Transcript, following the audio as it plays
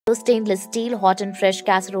stainless steel hot and fresh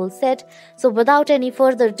casserole set. So without any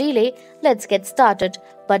further delay, let's get started.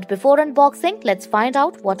 But before unboxing, let's find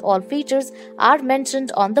out what all features are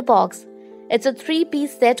mentioned on the box. It's a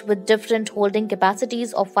 3-piece set with different holding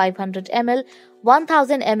capacities of 500 ml,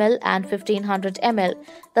 1000 ml and 1500 ml.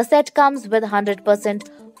 The set comes with 100%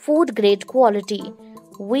 food grade quality.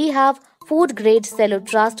 We have food grade Cello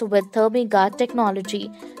Trust with ThermiGuard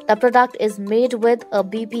technology. The product is made with a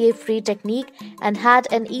BPA free technique and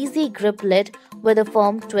had an easy grip lid with a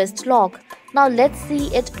firm twist lock. Now let's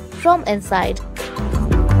see it from inside.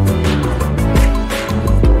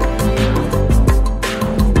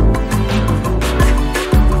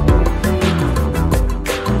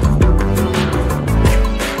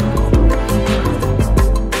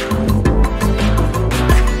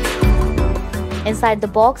 Inside the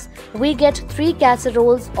box, we get 3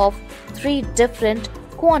 casseroles of 3 different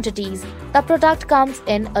quantities. The product comes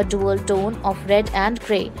in a dual tone of red and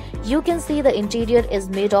grey. You can see the interior is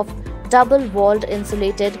made of double-walled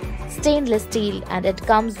insulated stainless steel and it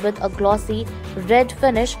comes with a glossy red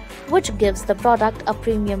finish which gives the product a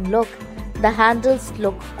premium look. The handles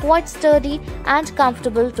look quite sturdy and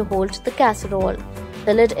comfortable to hold the casserole.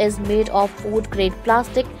 The lid is made of food-grade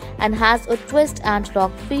plastic and has a twist and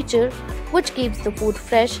lock feature which keeps the food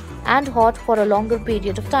fresh and hot for a longer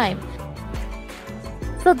period of time.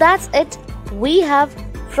 So that's it we have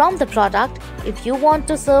from the product. If you want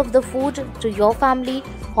to serve the food to your family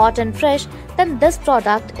hot and fresh, then this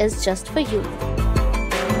product is just for you.